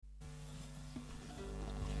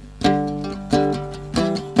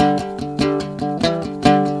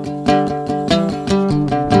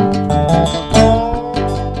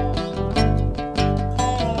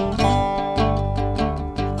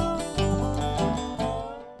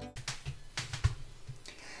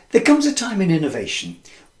There comes a time in innovation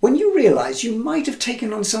when you realise you might have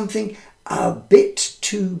taken on something a bit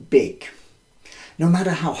too big. No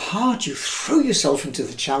matter how hard you throw yourself into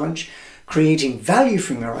the challenge, creating value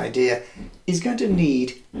from your idea is going to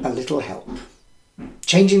need a little help.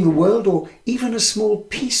 Changing the world, or even a small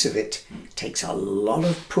piece of it, takes a lot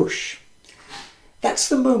of push. That's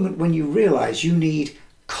the moment when you realise you need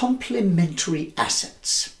complementary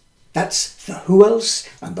assets. That's the who else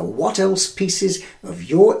and the what else pieces of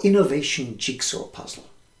your innovation jigsaw puzzle.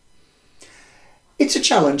 It's a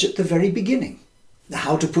challenge at the very beginning.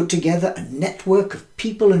 How to put together a network of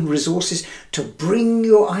people and resources to bring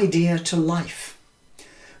your idea to life.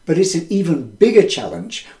 But it's an even bigger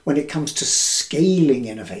challenge when it comes to scaling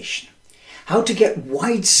innovation. How to get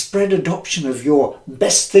widespread adoption of your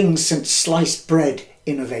best things since sliced bread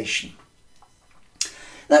innovation.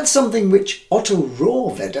 That's something which Otto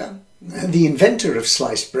Rohrwedder, the inventor of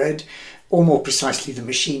sliced bread, or more precisely the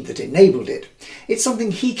machine that enabled it, it's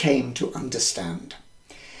something he came to understand.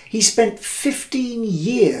 He spent 15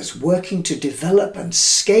 years working to develop and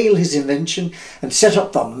scale his invention and set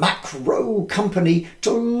up the Macro company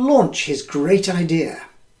to launch his great idea,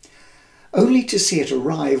 only to see it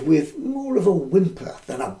arrive with more of a whimper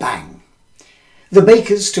than a bang. The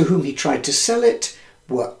bakers to whom he tried to sell it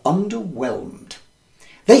were underwhelmed.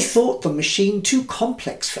 They thought the machine too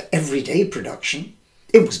complex for everyday production.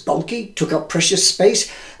 It was bulky, took up precious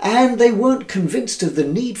space, and they weren't convinced of the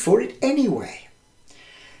need for it anyway.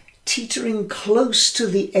 Teetering close to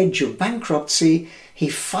the edge of bankruptcy, he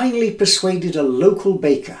finally persuaded a local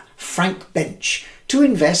baker, Frank Bench, to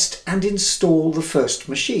invest and install the first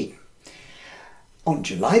machine. On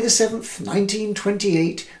July the 7th,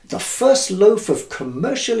 1928, the first loaf of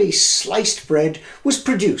commercially sliced bread was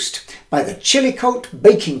produced by the Chillicothe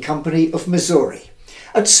Baking Company of Missouri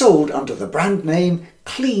and sold under the brand name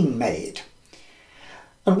Clean Made.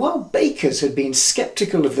 And while bakers had been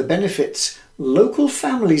sceptical of the benefits, local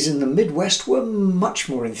families in the Midwest were much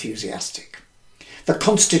more enthusiastic. The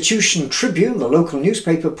Constitution Tribune, the local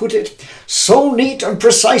newspaper, put it, "So neat and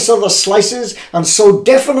precise are the slices, and so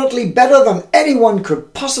definitely better than anyone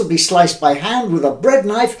could possibly slice by hand with a bread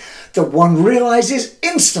knife, that one realizes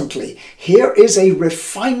instantly here is a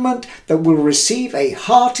refinement that will receive a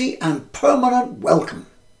hearty and permanent welcome."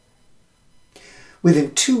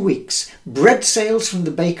 Within 2 weeks, bread sales from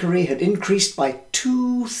the bakery had increased by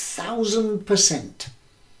 2,000%.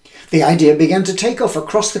 The idea began to take off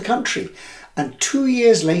across the country, and 2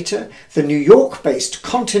 years later, the New York-based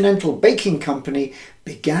Continental Baking Company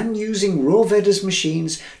began using Rohrwedder's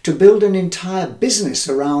machines to build an entire business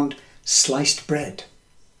around sliced bread.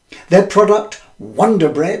 Their product, Wonder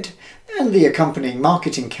Bread, and the accompanying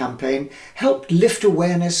marketing campaign helped lift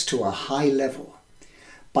awareness to a high level.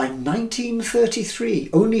 By 1933,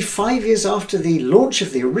 only 5 years after the launch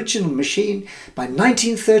of the original machine, by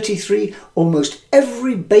 1933, almost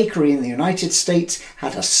every bakery in the United States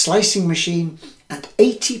had a slicing machine, and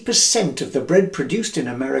 80% of the bread produced in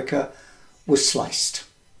America was sliced.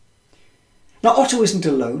 Now, Otto isn't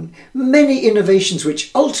alone. Many innovations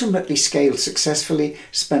which ultimately scaled successfully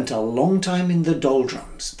spent a long time in the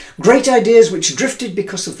doldrums. Great ideas which drifted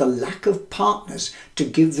because of the lack of partners to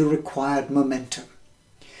give the required momentum.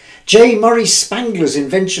 J. Murray Spangler's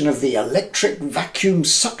invention of the electric vacuum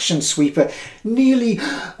suction sweeper nearly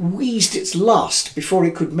wheezed its last before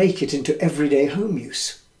it could make it into everyday home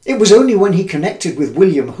use. It was only when he connected with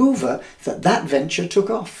William Hoover that that venture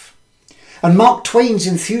took off. And Mark Twain's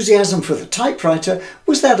enthusiasm for the typewriter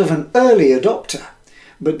was that of an early adopter.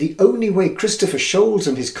 But the only way Christopher Sholes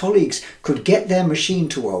and his colleagues could get their machine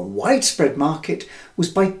to a widespread market was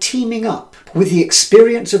by teaming up with the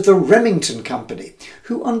experience of the Remington Company,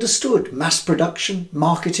 who understood mass production,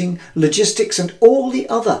 marketing, logistics, and all the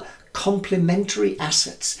other complementary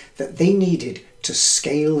assets that they needed to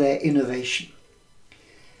scale their innovation.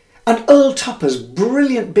 And Earl Tupper's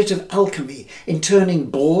brilliant bit of alchemy in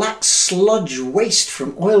turning black sludge waste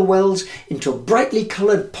from oil wells into brightly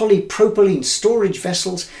coloured polypropylene storage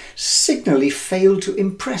vessels signally failed to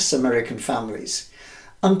impress American families,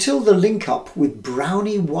 until the link-up with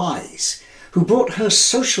Brownie Wise, who brought her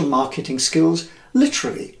social marketing skills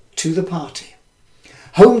literally to the party.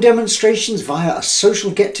 Home demonstrations via a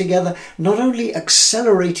social get-together not only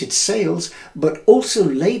accelerated sales, but also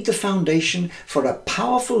laid the foundation for a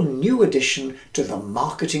powerful new addition to the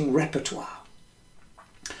marketing repertoire.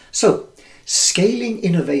 So, scaling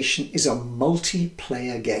innovation is a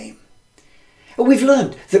multiplayer game. We've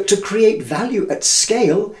learned that to create value at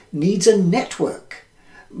scale needs a network,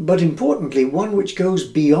 but importantly one which goes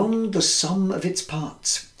beyond the sum of its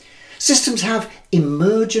parts. Systems have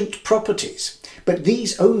emergent properties, but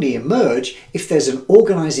these only emerge if there's an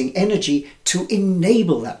organising energy to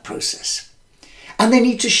enable that process. And they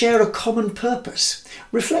need to share a common purpose,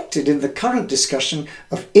 reflected in the current discussion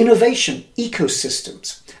of innovation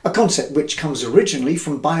ecosystems, a concept which comes originally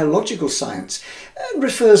from biological science and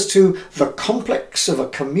refers to the complex of a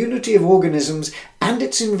community of organisms and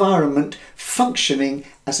its environment functioning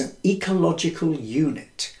as an ecological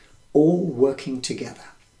unit, all working together.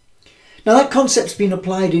 Now, that concept's been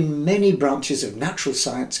applied in many branches of natural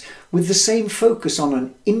science with the same focus on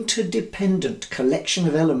an interdependent collection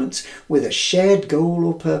of elements with a shared goal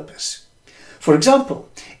or purpose. For example,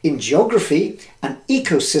 in geography, an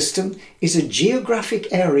ecosystem is a geographic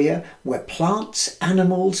area where plants,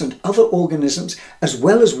 animals and other organisms, as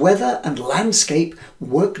well as weather and landscape,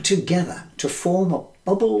 work together to form a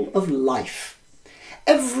bubble of life.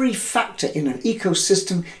 Every factor in an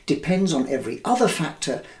ecosystem depends on every other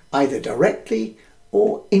factor, either directly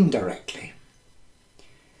or indirectly.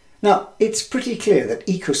 Now, it's pretty clear that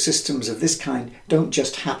ecosystems of this kind don't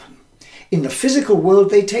just happen. In the physical world,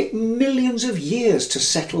 they take millions of years to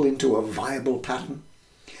settle into a viable pattern.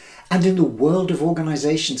 And in the world of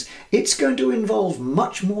organisations, it's going to involve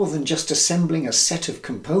much more than just assembling a set of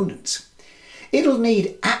components. It'll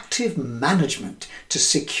need active management to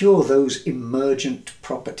secure those emergent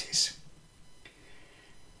properties.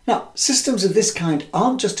 Now, systems of this kind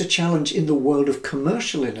aren't just a challenge in the world of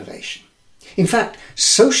commercial innovation. In fact,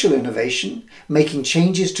 social innovation, making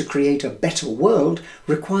changes to create a better world,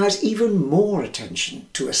 requires even more attention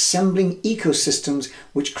to assembling ecosystems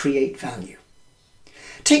which create value.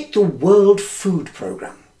 Take the World Food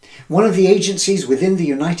Programme, one of the agencies within the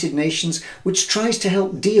United Nations which tries to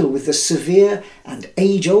help deal with the severe and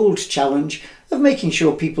age-old challenge of making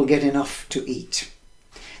sure people get enough to eat.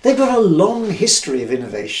 They've got a long history of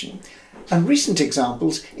innovation, and recent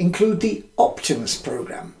examples include the Optimus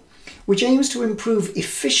Programme, which aims to improve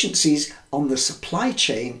efficiencies on the supply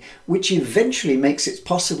chain, which eventually makes it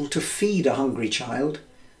possible to feed a hungry child,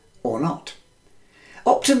 or not.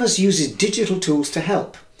 Optimus uses digital tools to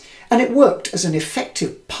help, and it worked as an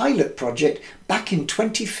effective pilot project back in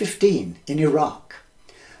 2015 in Iraq.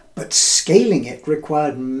 But scaling it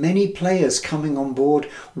required many players coming on board,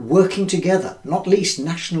 working together, not least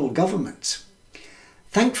national governments.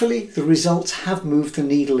 Thankfully, the results have moved the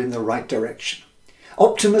needle in the right direction.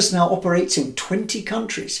 Optimus now operates in 20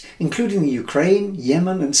 countries, including the Ukraine,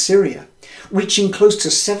 Yemen and Syria, reaching close to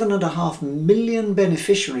 7.5 million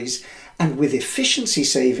beneficiaries, and with efficiency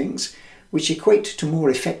savings, which equate to more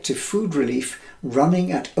effective food relief,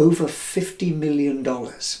 running at over $50 million.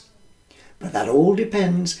 But that all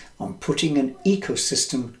depends on putting an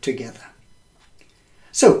ecosystem together.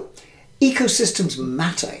 So, ecosystems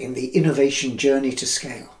matter in the innovation journey to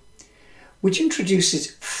scale, which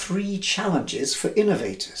introduces 3 challenges for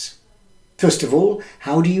innovators. First of all,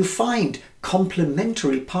 how do you find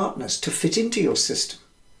complementary partners to fit into your system?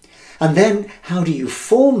 And then, how do you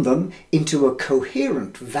form them into a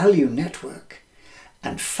coherent value network?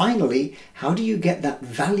 And finally, how do you get that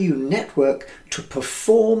value network to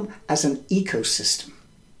perform as an ecosystem?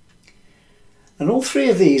 And all 3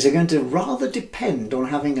 of these are going to rather depend on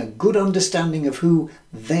having a good understanding of who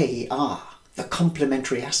they are, the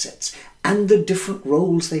complementary assets, and the different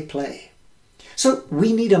roles they play. So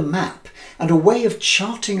we need a map and a way of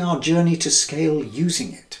charting our journey to scale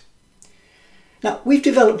using it. Now, we've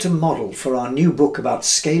developed a model for our new book about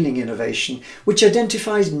scaling innovation, which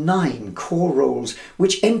identifies 9 core roles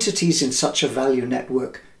which entities in such a value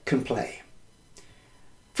network can play.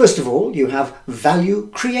 First of all, you have value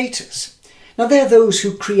creators. Now, they're those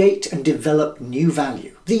who create and develop new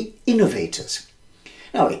value, the innovators.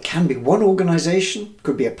 Now, it can be one organisation,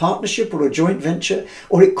 could be a partnership or a joint venture,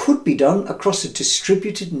 or it could be done across a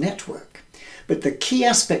distributed network. But the key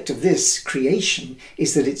aspect of this creation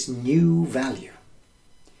is that it's new value.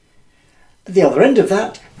 At the other end of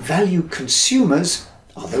that, value consumers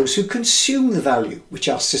are those who consume the value which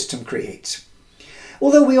our system creates.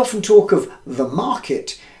 Although we often talk of the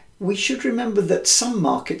market, we should remember that some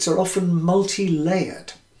markets are often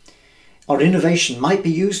multi-layered. Our innovation might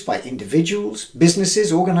be used by individuals,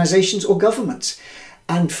 businesses, organisations or governments.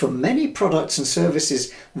 And for many products and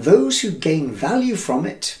services, those who gain value from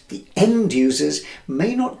it, the end users,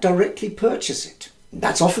 may not directly purchase it.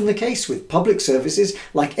 That's often the case with public services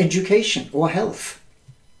like education or health.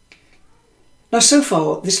 Now, so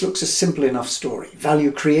far, this looks a simple enough story,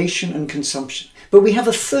 value creation and consumption. But we have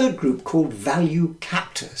a third group called value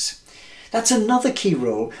captors. That's another key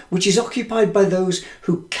role which is occupied by those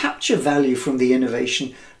who capture value from the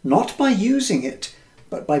innovation, not by using it,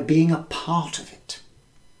 but by being a part of it.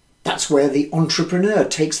 That's where the entrepreneur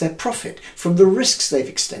takes their profit from the risks they've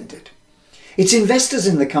extended. It's investors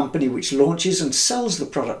in the company which launches and sells the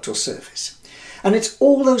product or service. And it's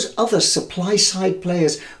all those other supply-side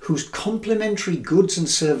players whose complementary goods and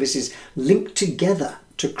services link together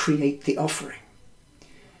to create the offering.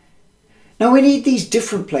 Now, we need these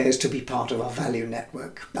different players to be part of our value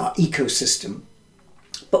network, our ecosystem,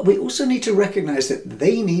 but we also need to recognise that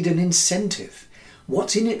they need an incentive.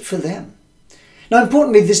 What's in it for them? Now,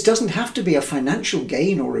 importantly, this doesn't have to be a financial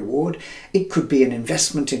gain or reward. It could be an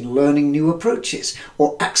investment in learning new approaches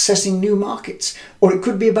or accessing new markets, or it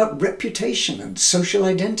could be about reputation and social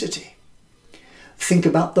identity. Think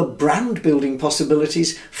about the brand building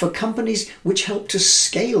possibilities for companies which help to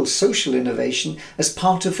scale social innovation as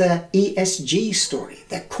part of their ESG story,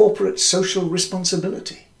 their corporate social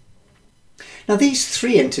responsibility. Now, these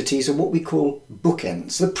three entities are what we call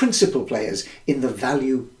bookends, the principal players in the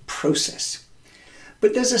value process.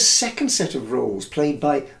 But there's a second set of roles played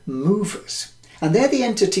by movers, and they're the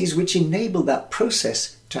entities which enable that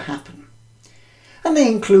process to happen. And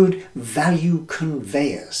they include value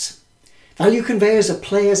conveyors. Value conveyors are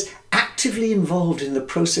players actively involved in the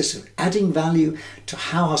process of adding value to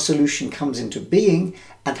how our solution comes into being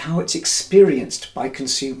and how it's experienced by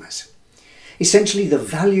consumers. Essentially, the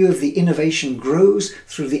value of the innovation grows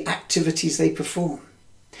through the activities they perform.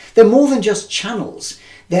 They're more than just channels.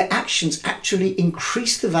 Their actions actually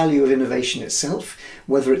increase the value of innovation itself,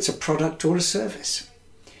 whether it's a product or a service.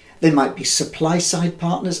 They might be supply-side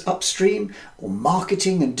partners upstream or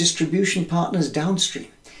marketing and distribution partners downstream.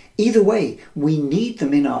 Either way, we need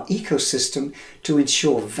them in our ecosystem to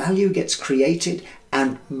ensure value gets created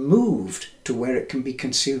and moved to where it can be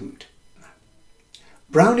consumed.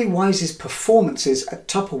 Brownie Wise's performances at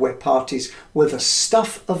Tupperware parties were the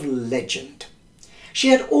stuff of legend. She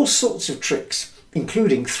had all sorts of tricks,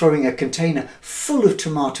 including throwing a container full of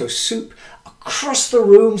tomato soup across the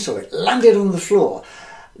room so it landed on the floor,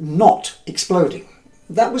 not exploding.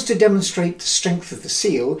 That was to demonstrate the strength of the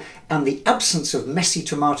seal, and the absence of messy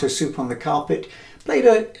tomato soup on the carpet played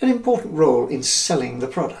an important role in selling the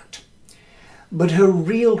product. But her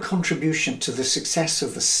real contribution to the success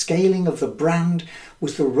of the scaling of the brand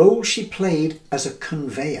was the role she played as a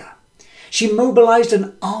conveyor. She mobilised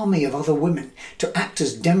an army of other women to act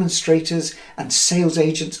as demonstrators and sales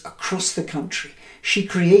agents across the country. She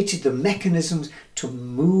created the mechanisms to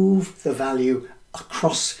move the value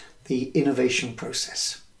across the innovation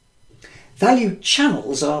process. Value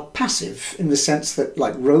channels are passive in the sense that,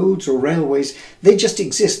 like roads or railways, they just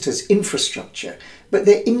exist as infrastructure, but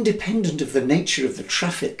they're independent of the nature of the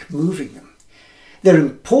traffic moving them. They're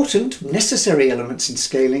important, necessary elements in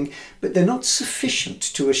scaling, but they're not sufficient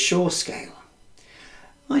to assure scale.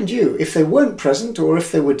 Mind you, if they weren't present or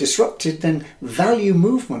if they were disrupted, then value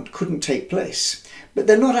movement couldn't take place. But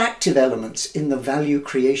they're not active elements in the value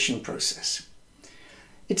creation process.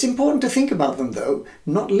 It's important to think about them though,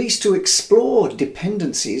 not least to explore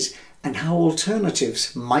dependencies and how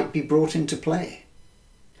alternatives might be brought into play.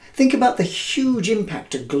 Think about the huge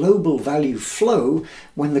impact to global value flow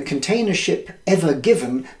when the container ship Ever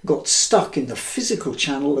Given got stuck in the physical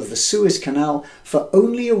channel of the Suez Canal for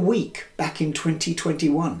only a week back in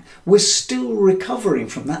 2021. We're still recovering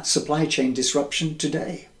from that supply chain disruption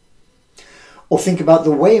today. Or think about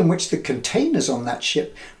the way in which the containers on that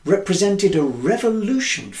ship represented a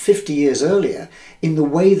revolution 50 years earlier in the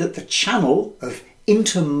way that the channel of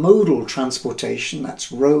intermodal transportation,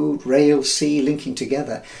 that's road, rail, sea linking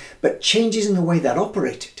together, but changes in the way that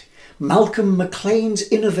operated. Malcolm McLean's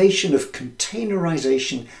innovation of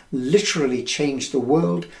containerization literally changed the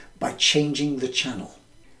world by changing the channel.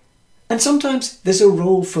 And sometimes there's a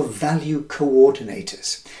role for value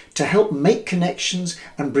coordinators to help make connections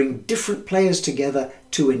and bring different players together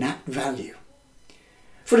to enact value.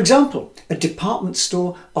 For example, a department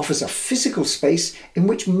store offers a physical space in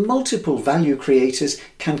which multiple value creators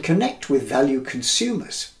can connect with value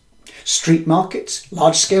consumers. Street markets,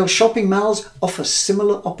 large-scale shopping malls offer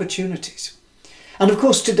similar opportunities. And of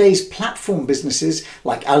course, today's platform businesses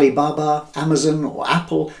like Alibaba, Amazon or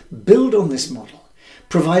Apple build on this model,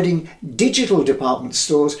 providing digital department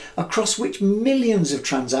stores across which millions of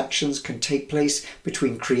transactions can take place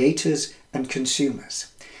between creators and consumers.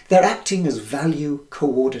 They're acting as value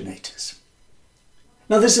coordinators.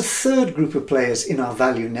 Now there's a third group of players in our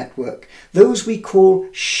value network, those we call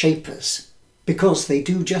shapers, because they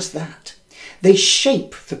do just that. They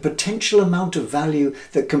shape the potential amount of value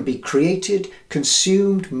that can be created,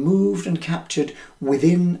 consumed, moved and captured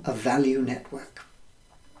within a value network.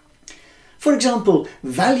 For example,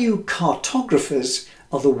 value cartographers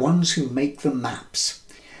are the ones who make the maps.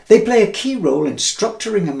 They play a key role in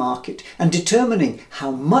structuring a market and determining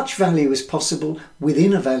how much value is possible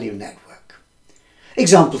within a value network.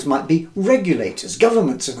 Examples might be regulators,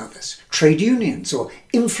 governments and others, trade unions or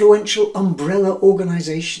influential umbrella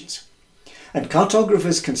organisations. And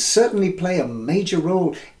cartographers can certainly play a major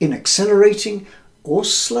role in accelerating or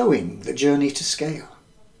slowing the journey to scale.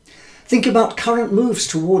 Think about current moves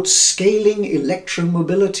towards scaling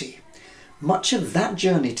electromobility. Much of that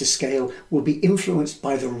journey to scale will be influenced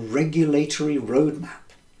by the regulatory roadmap.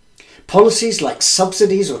 Policies like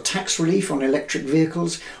subsidies or tax relief on electric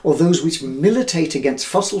vehicles, or those which militate against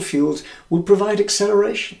fossil fuels, will provide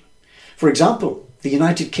acceleration. For example, the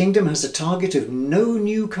United Kingdom has a target of no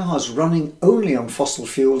new cars running only on fossil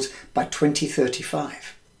fuels by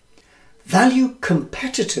 2035. Value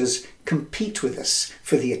competitors compete with us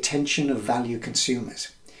for the attention of value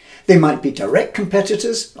consumers. They might be direct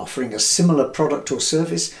competitors, offering a similar product or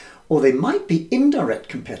service, or they might be indirect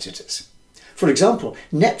competitors. For example,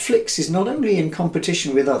 Netflix is not only in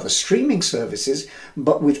competition with other streaming services,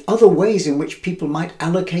 but with other ways in which people might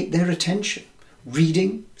allocate their attention.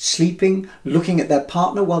 Reading, sleeping, looking at their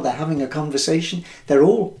partner while they're having a conversation, they're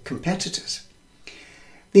all competitors.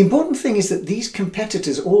 The important thing is that these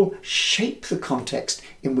competitors all shape the context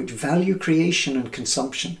in which value creation and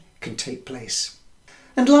consumption can take place.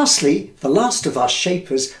 And lastly, the last of our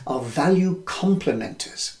shapers are value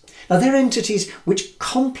complementers. Now, they're entities which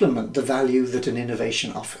complement the value that an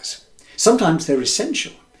innovation offers. Sometimes they're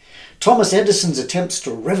essential. Thomas Edison's attempts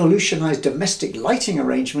to revolutionize domestic lighting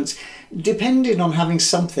arrangements depended on having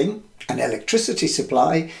something, an electricity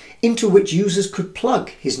supply, into which users could plug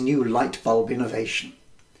his new light bulb innovation.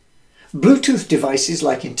 Bluetooth devices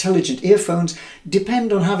like intelligent earphones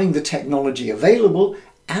depend on having the technology available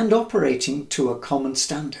and operating to a common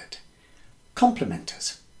standard.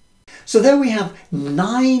 Complementers. So there we have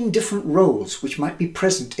 9 different roles which might be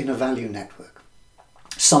present in a value network.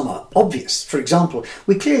 Some are obvious. For example,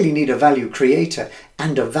 we clearly need a value creator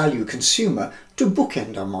and a value consumer to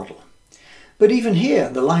bookend our model. But even here,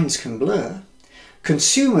 the lines can blur.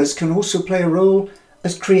 Consumers can also play a role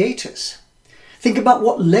as creators. Think about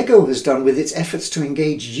what Lego has done with its efforts to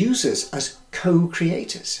engage users as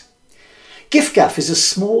co-creators. giffgaff is a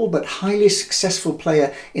small but highly successful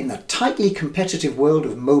player in the tightly competitive world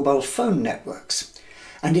of mobile phone networks,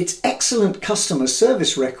 and its excellent customer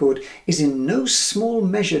service record is in no small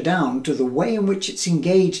measure down to the way in which it's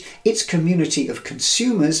engaged its community of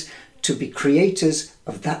consumers to be creators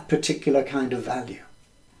of that particular kind of value.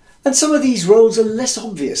 And some of these roles are less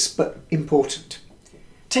obvious but important.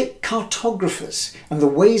 Take cartographers and the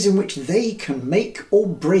ways in which they can make or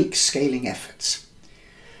break scaling efforts.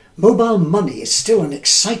 Mobile money is still an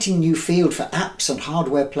exciting new field for apps and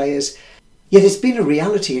hardware players, yet it's been a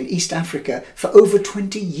reality in East Africa for over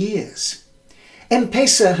 20 years.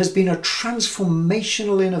 M-Pesa has been a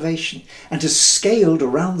transformational innovation and has scaled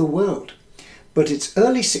around the world, but its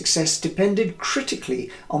early success depended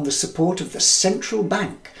critically on the support of the central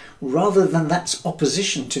bank rather than that's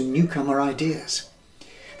opposition to newcomer ideas.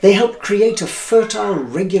 They helped create a fertile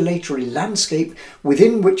regulatory landscape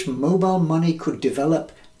within which mobile money could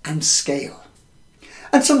develop and scale.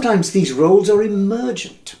 And sometimes these roles are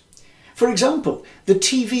emergent. For example, the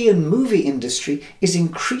TV and movie industry is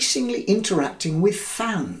increasingly interacting with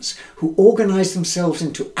fans who organise themselves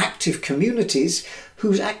into active communities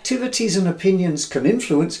whose activities and opinions can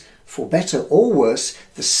influence, for better or worse,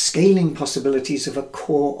 the scaling possibilities of a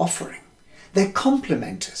core offering. They're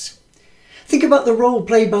complementers. Think about the role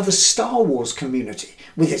played by the Star Wars community,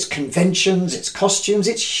 with its conventions, its costumes,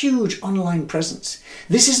 its huge online presence.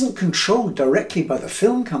 This isn't controlled directly by the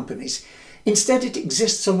film companies. Instead, it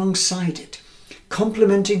exists alongside it,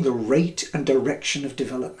 complementing the rate and direction of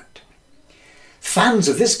development. Fans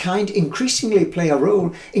of this kind increasingly play a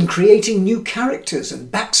role in creating new characters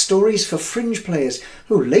and backstories for fringe players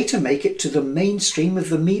who later make it to the mainstream of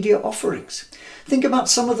the media offerings. Think about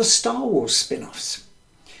some of the Star Wars spin-offs.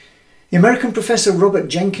 The American professor Robert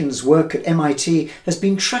Jenkins' work at MIT has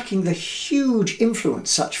been tracking the huge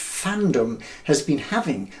influence such fandom has been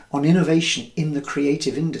having on innovation in the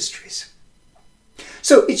creative industries.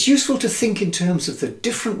 So it's useful to think in terms of the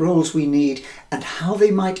different roles we need and how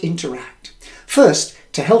they might interact. First,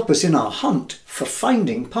 to help us in our hunt for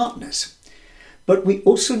finding partners. But we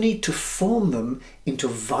also need to form them into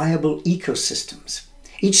viable ecosystems.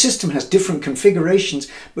 Each system has different configurations,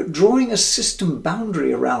 but drawing a system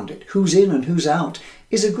boundary around it, who's in and who's out,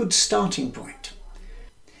 is a good starting point.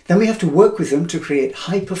 Then we have to work with them to create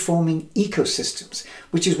high-performing ecosystems,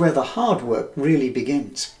 which is where the hard work really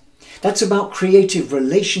begins. That's about creative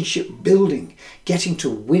relationship building, getting to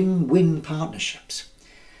win-win partnerships.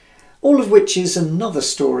 all of which is another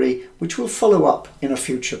story which will follow up in a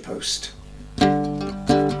future post.